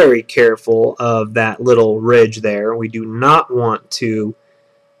very careful of that little ridge there. We do not want to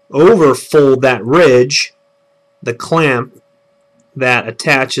overfold that ridge, the clamp that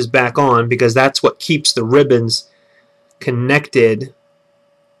attaches back on, because that's what keeps the ribbons connected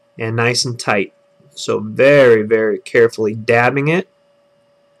and nice and tight. So very, very carefully dabbing it,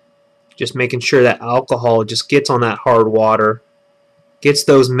 just making sure that alcohol just gets on that hard water, gets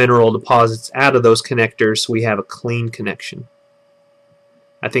those mineral deposits out of those connectors so we have a clean connection.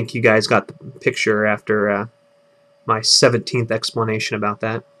 I think you guys got the picture after my 17th explanation about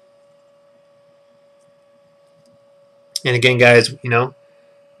that. And again, guys,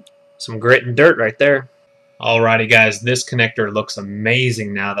 some grit and dirt right there. Alrighty, guys, this connector looks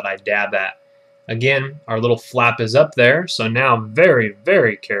amazing now that I dab that. Again, our little flap is up there, so now very,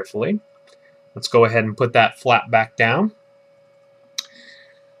 very carefully, let's go ahead and put that flap back down.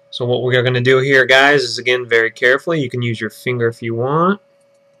 So what we're going to do here, guys, is again very carefully. You can use your finger if you want.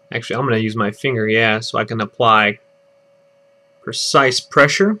 Actually, I'm going to use my finger, yeah, so I can apply precise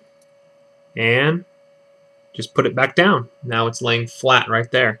pressure and just put it back down. Now it's laying flat right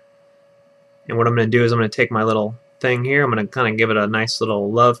there. And what I'm going to do is I'm going to take my little thing here. I'm going to kind of give it a nice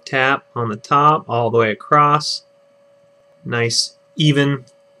little love tap on the top all the way across. Nice even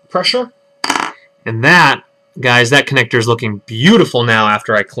pressure. And that, guys, that connector is looking beautiful now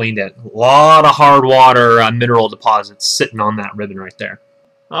after I cleaned it. A lot of hard water mineral deposits sitting on that ribbon right there.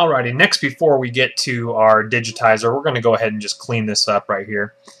 Alrighty, next before we get to our digitizer, we're going to go ahead and just clean this up right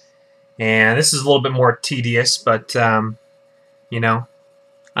here. And this is a little bit more tedious, but you know,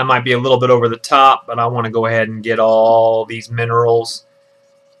 I might be a little bit over the top, but I want to go ahead and get all these minerals.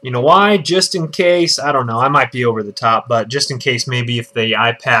 You know why? Just in case, I don't know, I might be over the top, but just in case maybe if the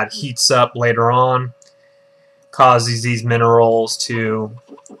iPad heats up later on, causes these minerals to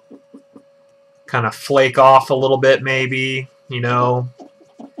kind of flake off a little bit maybe, you know,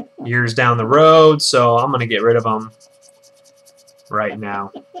 years down the road. So I'm going to get rid of them right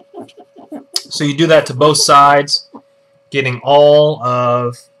now. So you do that to both sides, getting all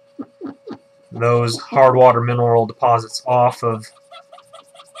of those hard water mineral deposits off of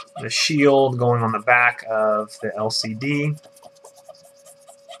the shield going on the back of the LCD.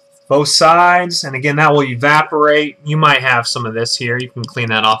 Both sides, and again, that will evaporate. You might have some of this here. You can clean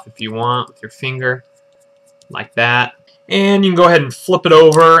that off if you want with your finger, like that. And you can go ahead and flip it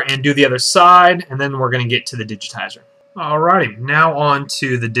over and do the other side, and then we're going to get to the digitizer. Alrighty, now on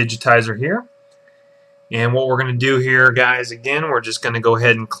to the digitizer here. And what we're going to do here, guys, again, we're just going to go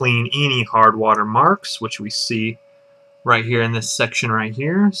ahead and clean any hard water marks, which we see right here in this section right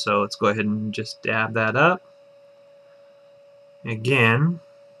here. So let's go ahead and just dab that up. Again,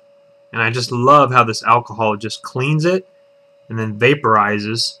 and I just love how this alcohol just cleans it and then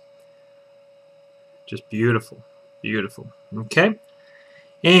vaporizes. Just beautiful, beautiful. Okay,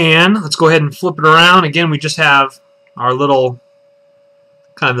 and let's go ahead and flip it around. Again, we just have our little,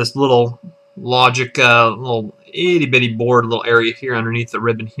 kind of this little logic, little itty bitty board, little area here underneath the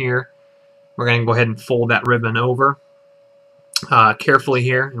ribbon here. We're going to go ahead and fold that ribbon over carefully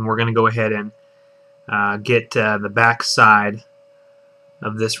here, and we're going to go ahead and get the back side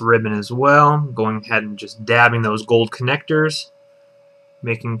of this ribbon as well. Going ahead and just dabbing those gold connectors,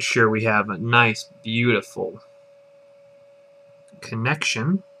 making sure we have a nice, beautiful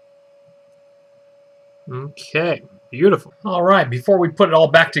connection. Okay, beautiful. Alright, before we put it all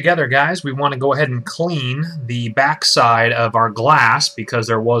back together, guys, we want to go ahead and clean the back side of our glass because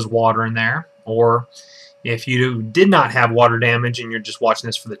there was water in there. Or if you did not have water damage and you're just watching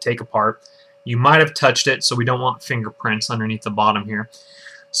this for the take apart, you might have touched it, so we don't want fingerprints underneath the bottom here.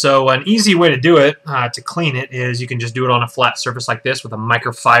 So an easy way to do it, to clean it, is you can just do it on a flat surface like this with a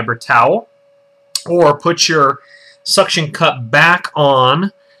microfiber towel, or put your suction cup back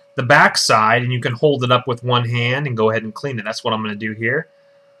on the back side and you can hold it up with one hand and go ahead and clean it. That's what I'm going to do here.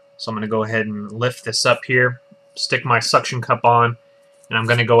 So I'm going to go ahead and lift this up here, stick my suction cup on, and I'm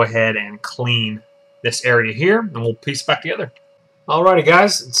going to go ahead and clean this area here, and we'll piece it back together. Alrighty,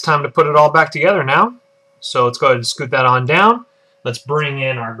 guys, it's time to put it all back together now. So let's go ahead and scoot that on down. Let's bring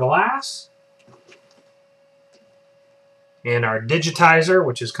in our glass and our digitizer,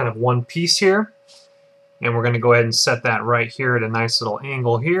 which is kind of one piece here. And we're going to go ahead and set that right here at a nice little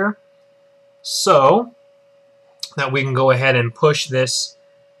angle here, so that we can go ahead and push this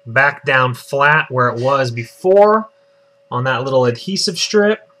back down flat where it was before on that little adhesive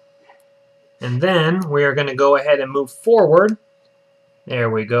strip. And then we are going to go ahead and move forward. There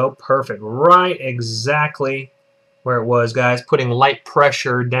we go. Perfect. Right exactly where it was, guys. Putting light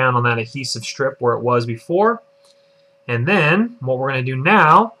pressure down on that adhesive strip where it was before. And then what we're going to do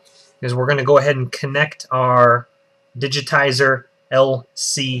now is we're going to go ahead and connect our digitizer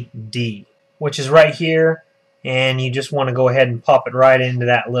LCD, which is right here. And you just want to go ahead and pop it right into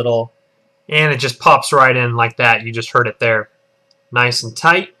that little, and it just pops right in like that. You just heard it there. Nice and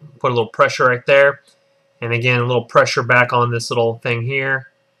tight. Put a little pressure right there. And again, a little pressure back on this little thing here,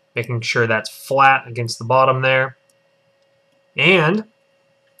 making sure that's flat against the bottom there. And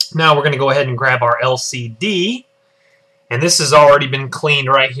now we're going to go ahead and grab our LCD. And this has already been cleaned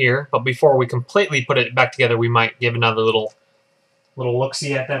right here. But before we completely put it back together, we might give another little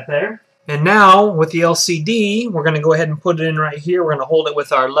look-see at that there. And now, with the LCD, we're going to go ahead and put it in right here. We're going to hold it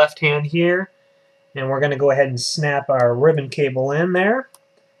with our left hand here. And we're going to go ahead and snap our ribbon cable in there.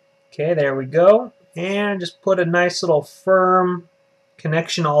 Okay, there we go. And just put a nice little firm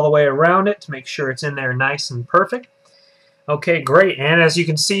connection all the way around it to make sure it's in there nice and perfect. Okay, great. And as you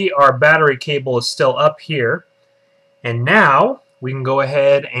can see, our battery cable is still up here. And now we can go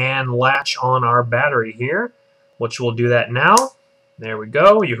ahead and latch on our battery here, which we'll do that now. There we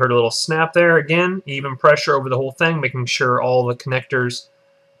go. You heard a little snap there. Again, even pressure over the whole thing, making sure all the connectors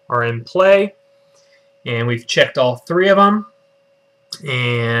are in play. And we've checked all three of them.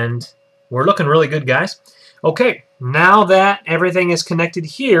 And we're looking really good, guys. Okay, now that everything is connected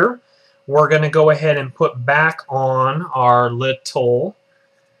here, we're going to go ahead and put back on our little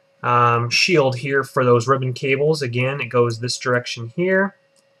shield here for those ribbon cables. Again, it goes this direction here,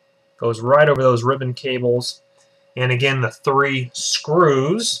 goes right over those ribbon cables, and again the 3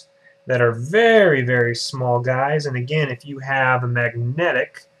 screws that are very, very small, guys. And again, if you have a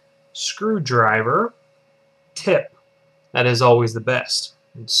magnetic screwdriver tip, that is always the best.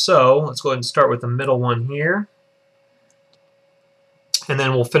 And so let's go ahead and start with the middle one here, and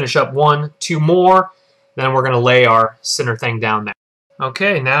then we'll finish up 1, 2 more, then we're going to lay our center thing down there.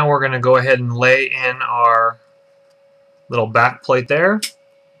 Okay, now we're going to go ahead and lay in our little back plate there.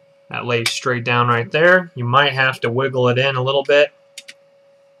 That lays straight down right there. You might have to wiggle it in a little bit.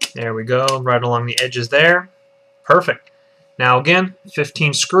 There we go, right along the edges there. Perfect. Now again,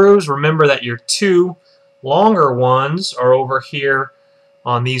 15 screws. Remember that your 2 longer ones are over here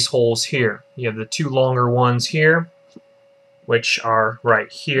on these holes here. You have the 2 longer ones here, which are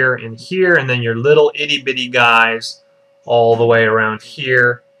right here, and then your little itty-bitty guys all the way around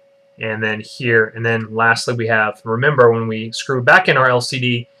here, and then lastly we have, remember when we screw back in our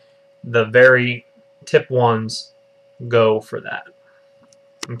LCD, the very tip ones go for that.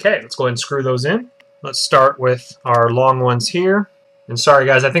 Okay, let's go ahead and screw those in. Let's start with our long ones here. And sorry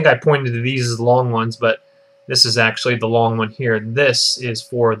guys, I think I pointed to these as long ones, but this is actually the long one here. This is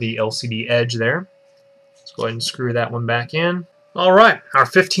for the LCD edge there. Let's go ahead and screw that one back in. Alright, our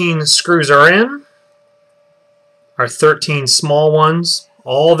 15 screws are in. Our 13 small ones.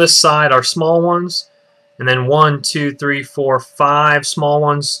 All this side are small ones. And then 1, 2, 3, 4, 5 small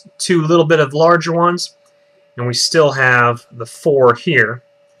ones. 2 little bit of larger ones. And we still have the 4 here.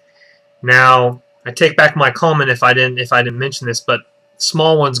 Now, I take back my comment if I didn't mention this, but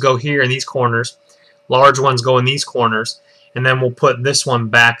small ones go here in these corners. Large ones go in these corners. And then we'll put this one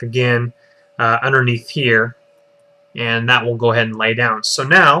back again underneath here. And that will go ahead and lay down. So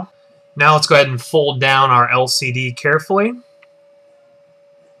now let's go ahead and fold down our LCD carefully.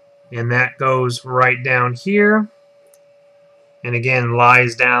 And that goes right down here. And again,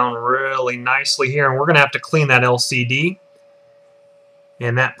 lies down really nicely here. And we're going to have to clean that LCD.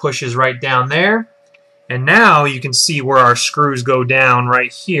 And that pushes right down there. And now you can see where our screws go down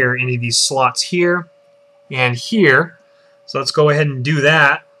right here into these slots here and here. So let's go ahead and do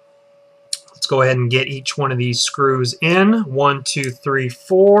that. Let's go ahead and get each one of these screws in. 1, 2, 3,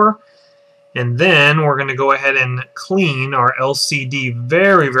 4. And then we're going to go ahead and clean our LCD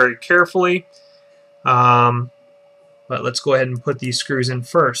very, very carefully. But let's go ahead and put these screws in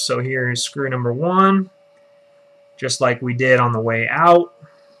first. So here is screw number 1, just like we did on the way out.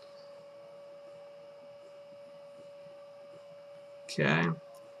 Okay,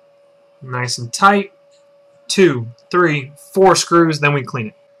 nice and tight. 2, 3, 4 screws, then we clean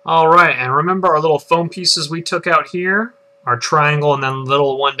it. Alright, and remember our little foam pieces we took out here? Our triangle and then the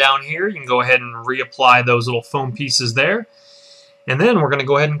little one down here. You can go ahead and reapply those little foam pieces there. And then we're going to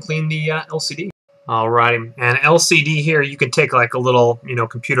go ahead and clean the LCD. Alrighty, and LCD here, you can take like a little,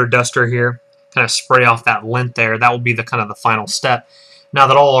 computer duster here, kind of spray off that lint there. That will be the kind of the final step. Now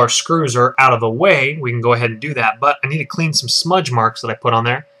that all our screws are out of the way, we can go ahead and do that. But I need to clean some smudge marks that I put on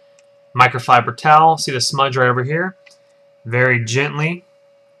there. Microfiber towel, see the smudge right over here? Very gently.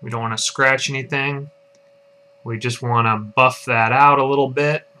 We don't want to scratch anything. We just want to buff that out a little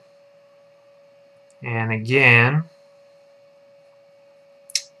bit. And again,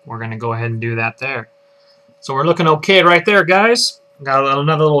 we're going to go ahead and do that there. So we're looking okay right there, guys. Got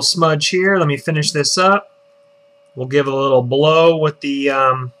another little smudge here. Let me finish this up. We'll give it a little blow with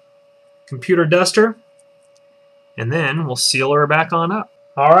the computer duster. And then we'll seal her back on up.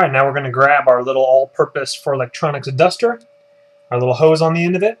 Alright, now we're going to grab our little all-purpose for electronics duster. Our little hose on the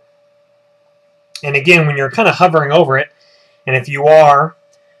end of it. And again, when you're kind of hovering over it, and if you are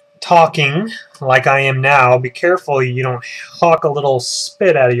talking like I am now, be careful you don't hawk a little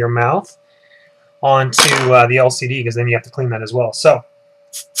spit out of your mouth onto the LCD, because then you have to clean that as well. So,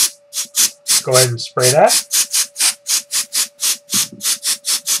 go ahead and spray that.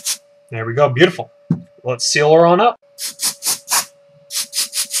 There we go, beautiful. Let's seal her on up.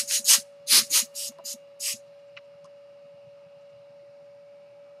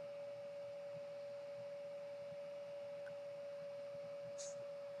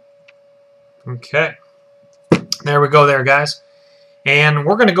 Okay, there we go there, guys. And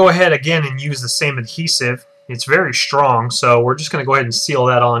we're going to go ahead again and use the same adhesive. It's very strong, so we're just going to go ahead and seal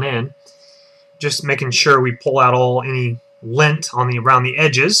that on in. Just making sure we pull out any lint on around the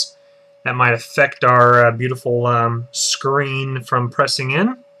edges that might affect our beautiful screen from pressing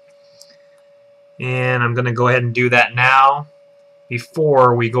in. And I'm going to go ahead and do that now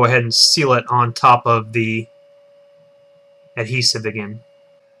before we go ahead and seal it on top of the adhesive again.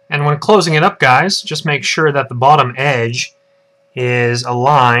 And when closing it up, guys, just make sure that the bottom edge is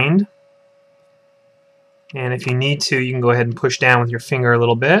aligned. And if you need to, you can go ahead and push down with your finger a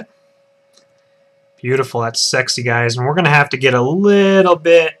little bit. Beautiful, that's sexy, guys. And we're going to have to get a little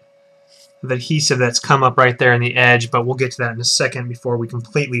bit of adhesive that's come up right there in the edge, but we'll get to that in a second before we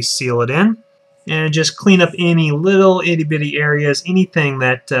completely seal it in. And just clean up any little itty-bitty areas, anything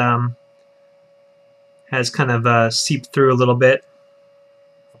that has kind of seeped through a little bit.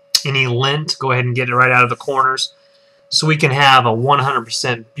 Any lint, go ahead and get it right out of the corners so we can have a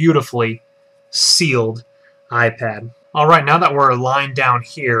 100% beautifully sealed iPad. Alright, now that we're aligned down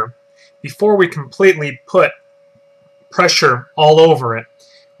here, before we completely put pressure all over it,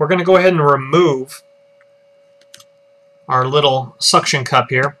 we're going to go ahead and remove our little suction cup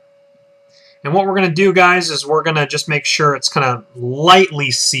here. And what we're going to do, guys, is we're going to just make sure it's kind of lightly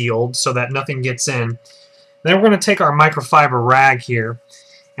sealed so that nothing gets in. Then we're going to take our microfiber rag here,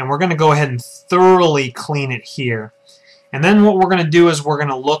 and we're going to go ahead and thoroughly clean it here. And then what we're going to do is we're going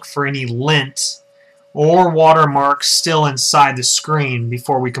to look for any lint or watermarks still inside the screen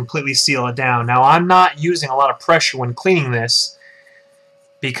before we completely seal it down. Now, I'm not using a lot of pressure when cleaning this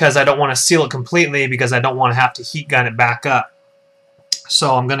because I don't want to seal it completely, because I don't want to have to heat gun it back up.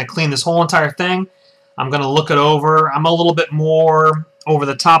 So I'm going to clean this whole entire thing. I'm going to look it over. I'm a little bit more over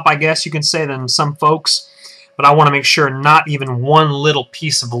the top, I guess you can say, than some folks. But I want to make sure not even one little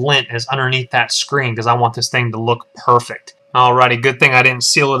piece of lint is underneath that screen, because I want this thing to look perfect. Alrighty, good thing I didn't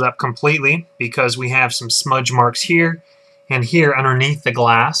seal it up completely, because we have some smudge marks here and here underneath the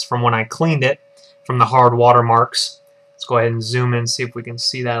glass from when I cleaned it from the hard watermarks. Let's go ahead and zoom in, see if we can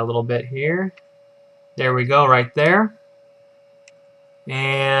see that a little bit here. There we go, right there.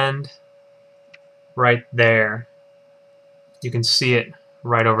 And right there. You can see it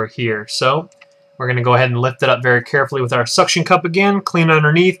right over here. So we're going to go ahead and lift it up very carefully with our suction cup again, clean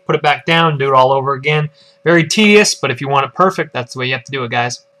underneath, put it back down, do it all over again. Very tedious, but if you want it perfect, that's the way you have to do it,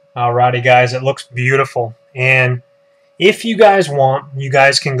 guys. Alrighty, guys, it looks beautiful. And if you guys want, you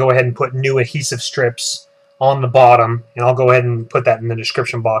guys can go ahead and put new adhesive strips on the bottom, and I'll go ahead and put that in the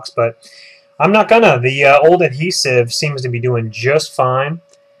description box, but I'm not gonna. The old adhesive seems to be doing just fine.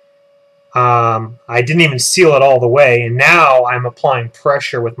 I didn't even seal it all the way, and now I'm applying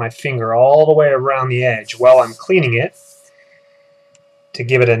pressure with my finger all the way around the edge while I'm cleaning it to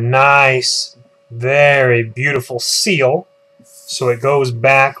give it a nice, very beautiful seal, so it goes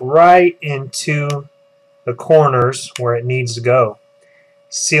back right into the corners where it needs to go,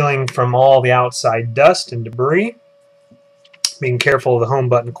 sealing from all the outside dust and debris. Being careful of the home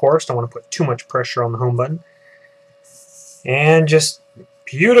button, of course. Don't want to put too much pressure on the home button. And just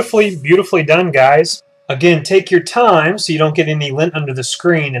beautifully, beautifully done, guys. Again, take your time so you don't get any lint under the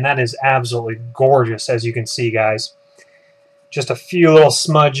screen, and that is absolutely gorgeous, as you can see, guys. Just a few little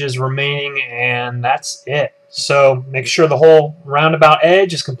smudges remaining, and that's it. So make sure the whole roundabout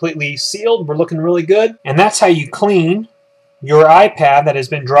edge is completely sealed. We're looking really good. And that's how you clean your iPad that has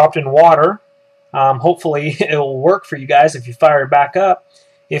been dropped in water. Hopefully it will work for you guys if you fire it back up.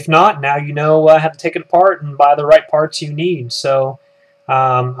 If not, now you know how to take it apart and buy the right parts you need. So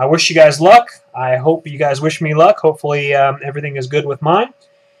I wish you guys luck. I hope you guys wish me luck. Hopefully everything is good with mine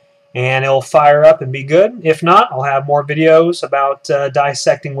and it'll fire up and be good. If not, I'll have more videos about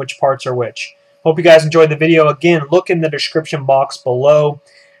dissecting which parts are which. Hope you guys enjoyed the video. Again, look in the description box below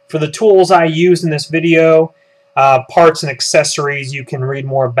for the tools I used in this video. Parts and accessories, you can read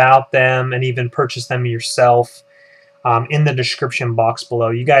more about them and even purchase them yourself in the description box below.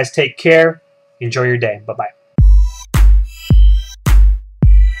 You guys take care. Enjoy your day. Bye-bye.